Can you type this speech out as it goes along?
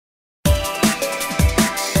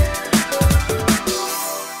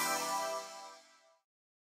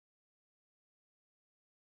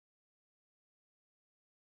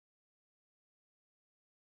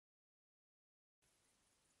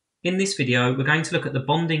In this video, we're going to look at the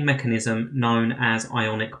bonding mechanism known as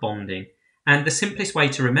ionic bonding. And the simplest way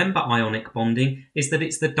to remember ionic bonding is that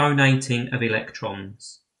it's the donating of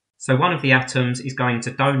electrons. So one of the atoms is going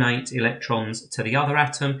to donate electrons to the other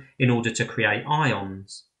atom in order to create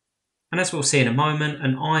ions. And as we'll see in a moment,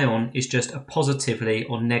 an ion is just a positively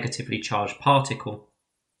or negatively charged particle.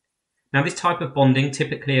 Now this type of bonding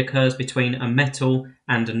typically occurs between a metal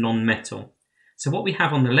and a non-metal. So what we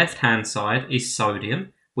have on the left-hand side is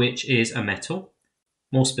sodium, which is a metal.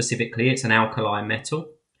 More specifically, it's an alkali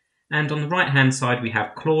metal. And on the right-hand side, we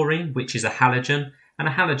have chlorine, which is a halogen, and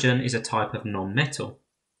a halogen is a type of non-metal.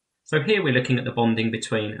 So here we're looking at the bonding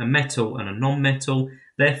between a metal and a non-metal,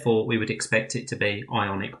 therefore we would expect it to be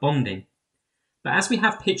ionic bonding. But as we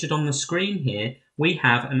have pictured on the screen here, we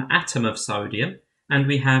have an atom of sodium and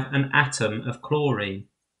we have an atom of chlorine.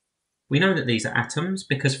 We know that these are atoms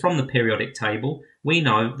because from the periodic table, we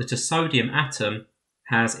know that a sodium atom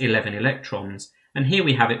has 11 electrons, and here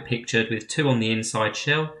we have it pictured with 2 on the inside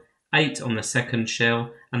shell, 8 on the second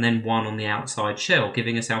shell, and then 1 on the outside shell,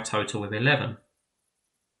 giving us our total of 11.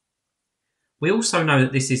 We also know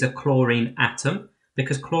that this is a chlorine atom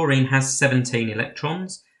because chlorine has 17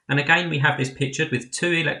 electrons, and again we have this pictured with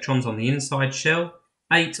 2 electrons on the inside shell,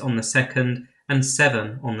 8 on the second, and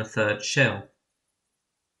 7 on the third shell.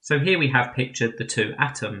 So here we have pictured the 2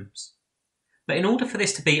 atoms. But in order for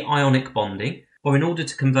this to be ionic bonding, or in order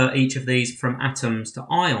to convert each of these from atoms to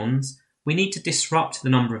ions, we need to disrupt the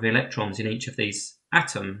number of electrons in each of these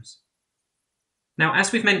atoms. Now,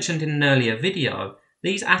 as we've mentioned in an earlier video,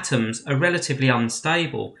 these atoms are relatively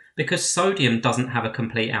unstable because sodium doesn't have a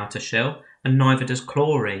complete outer shell and neither does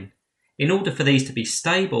chlorine. In order for these to be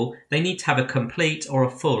stable, they need to have a complete or a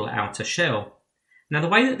full outer shell. Now, the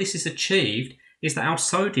way that this is achieved is that our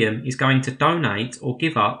sodium is going to donate or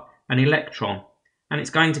give up an electron, and it's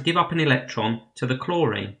going to give up an electron to the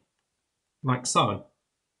chlorine, like so.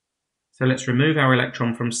 So let's remove our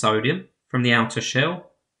electron from sodium, from the outer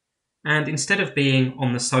shell, and instead of being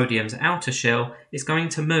on the sodium's outer shell, it's going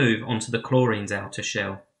to move onto the chlorine's outer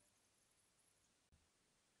shell.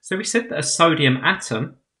 So we said that a sodium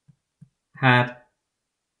atom had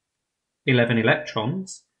 11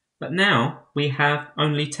 electrons, but now we have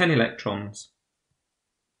only 10 electrons.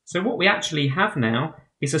 So what we actually have now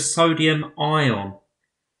is a sodium ion.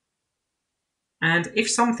 And if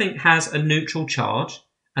something has a neutral charge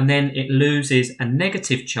and then it loses a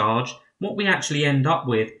negative charge, what we actually end up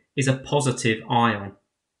with is a positive ion.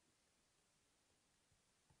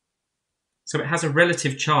 So it has a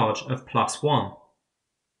relative charge of +1.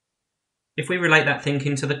 If we relate that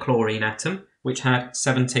thinking to the chlorine atom, which had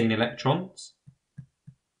 17 electrons,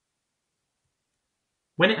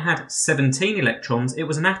 when it had 17 electrons, it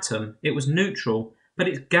was an atom, it was neutral, but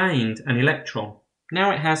it gained an electron.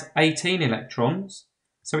 Now it has 18 electrons,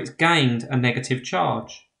 so it's gained a negative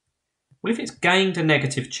charge. Well, if it's gained a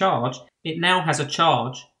negative charge, it now has a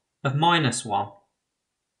charge of -1.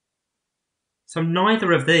 So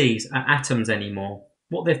neither of these are atoms anymore.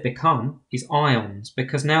 What they've become is ions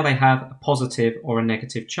because now they have a positive or a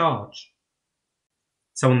negative charge.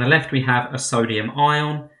 So on the left we have a sodium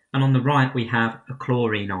ion, and on the right we have a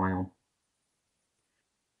chlorine ion.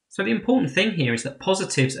 So the important thing here is that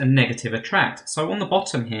positives and negative attract. So on the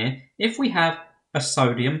bottom here, if we have a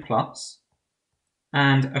sodium plus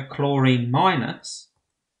and a chlorine minus,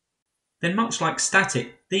 then much like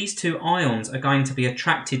static, these 2 ions are going to be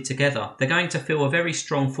attracted together. They're going to feel a very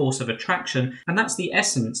strong force of attraction, and that's the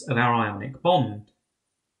essence of our ionic bond.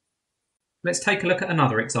 Let's take a look at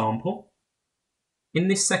another example. In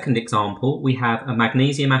this second example, we have a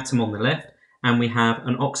magnesium atom on the left and we have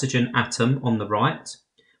an oxygen atom on the right.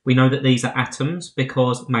 We know that these are atoms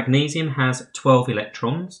because magnesium has 12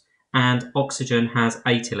 electrons and oxygen has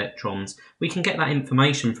 8 electrons. We can get that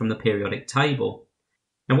information from the periodic table.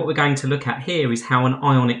 And what we're going to look at here is how an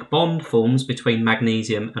ionic bond forms between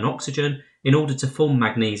magnesium and oxygen in order to form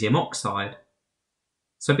magnesium oxide.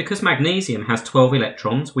 So because magnesium has 12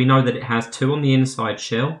 electrons, we know that it has 2 on the inside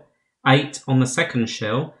shell, 8 on the second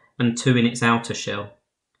shell, and 2 in its outer shell.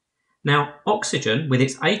 Now, oxygen, with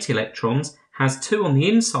its 8 electrons, has 2 on the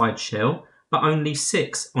inside shell, but only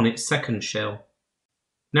 6 on its second shell.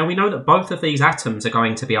 Now we know that both of these atoms are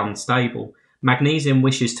going to be unstable. Magnesium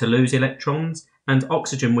wishes to lose electrons, and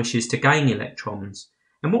oxygen wishes to gain electrons.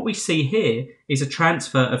 And what we see here is a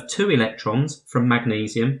transfer of 2 electrons from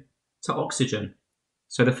magnesium to oxygen.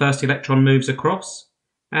 So the first electron moves across,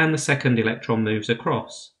 and the second electron moves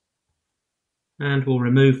across. And we'll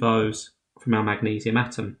remove those from our magnesium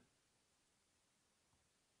atom.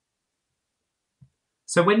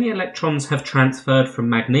 So when the electrons have transferred from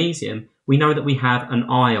magnesium, we know that we have an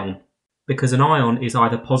ion. because an ion is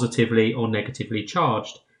either positively or negatively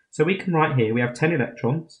charged. So we can write here, we have 10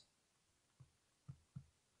 electrons.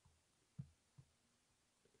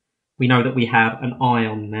 We know that we have an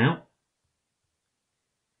ion now.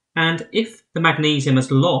 And if the magnesium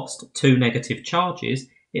has lost 2 negative charges,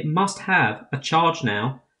 it must have a charge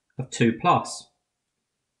now of 2+.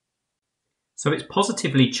 So it's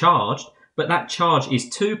positively charged, but that charge is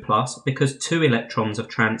 2+ because 2 electrons have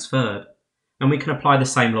transferred. And we can apply the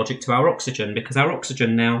same logic to our oxygen, because our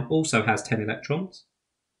oxygen now also has 10 electrons.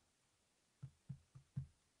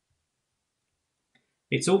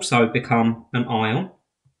 It's also become an ion,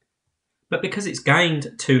 but because it's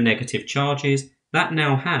gained 2 negative charges, that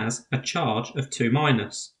now has a charge of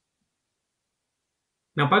 2-.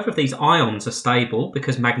 Now both of these ions are stable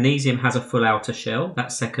because magnesium has a full outer shell,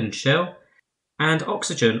 that second shell, and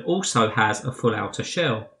oxygen also has a full outer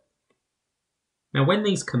shell. Now when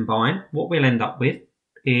these combine, what we'll end up with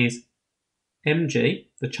is Mg,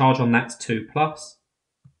 the charge on that's 2+,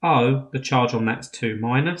 O, the charge on that's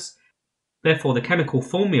 2-. Therefore the chemical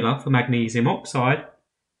formula for magnesium oxide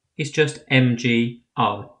is just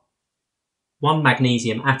MgO. One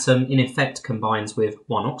magnesium atom in effect combines with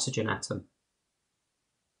one oxygen atom.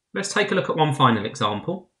 Let's take a look at one final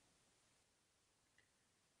example.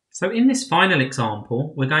 So in this final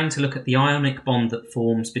example, we're going to look at the ionic bond that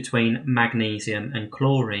forms between magnesium and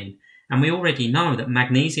chlorine. And we already know that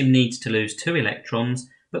magnesium needs to lose 2 electrons,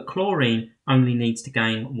 but chlorine only needs to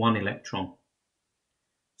gain 1 electron.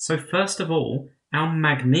 So first of all, our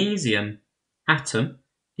magnesium atom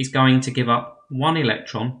is going to give up 1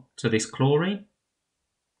 electron to this chlorine.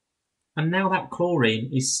 And now that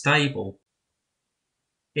chlorine is stable.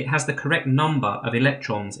 It has the correct number of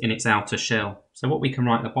electrons in its outer shell. So what we can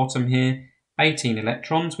write at the bottom here, 18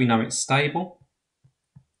 electrons, we know it's stable.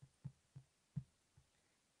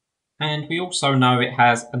 And we also know it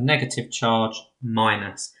has a negative charge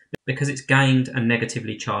minus, because it's gained a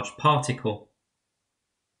negatively charged particle.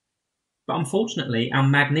 But unfortunately, our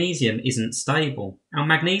magnesium isn't stable. Our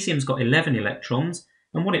magnesium's got 11 electrons,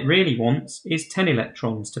 and what it really wants is 10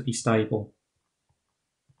 electrons to be stable.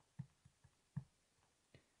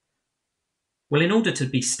 Well, in order to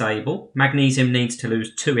be stable, magnesium needs to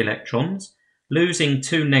lose 2 electrons. Losing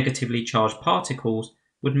 2 negatively charged particles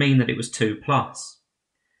would mean that it was 2+.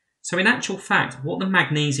 So in actual fact, what the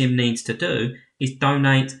magnesium needs to do is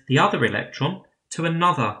donate the other electron to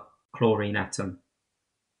another chlorine atom.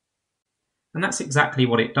 And that's exactly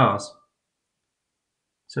what it does.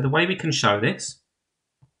 So the way we can show this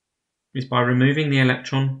is by removing the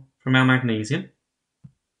electron from our magnesium.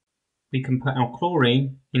 We can put our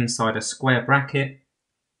chlorine inside a square bracket,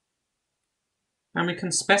 and we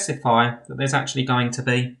can specify that there's actually going to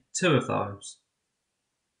be 2 of those.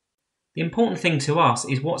 The important thing to us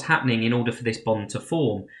is what's happening in order for this bond to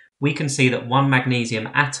form. We can see that one magnesium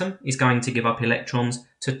atom is going to give up electrons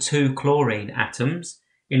to 2 chlorine atoms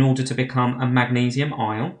in order to become a magnesium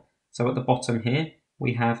ion. So at the bottom here,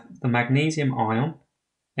 we have the magnesium ion,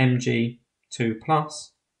 Mg2+.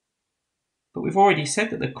 But we've already said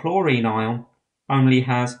that the chlorine ion only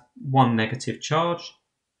has 1 negative charge.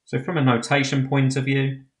 So from a notation point of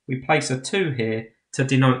view, we place a 2 here to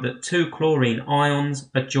denote that 2 chlorine ions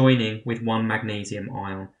are joining with 1 magnesium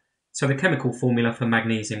ion. So the chemical formula for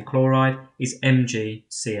magnesium chloride is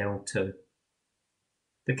MgCl2.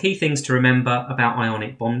 The key things to remember about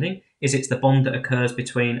ionic bonding is it's the bond that occurs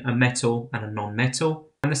between a metal and a non-metal.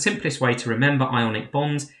 And the simplest way to remember ionic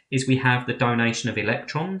bonds is we have the donation of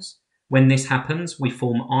electrons. When this happens, we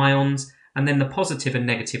form ions, and then the positive and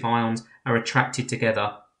negative ions are attracted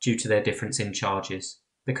together due to their difference in charges,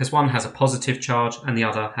 because one has a positive charge and the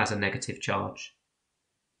other has a negative charge.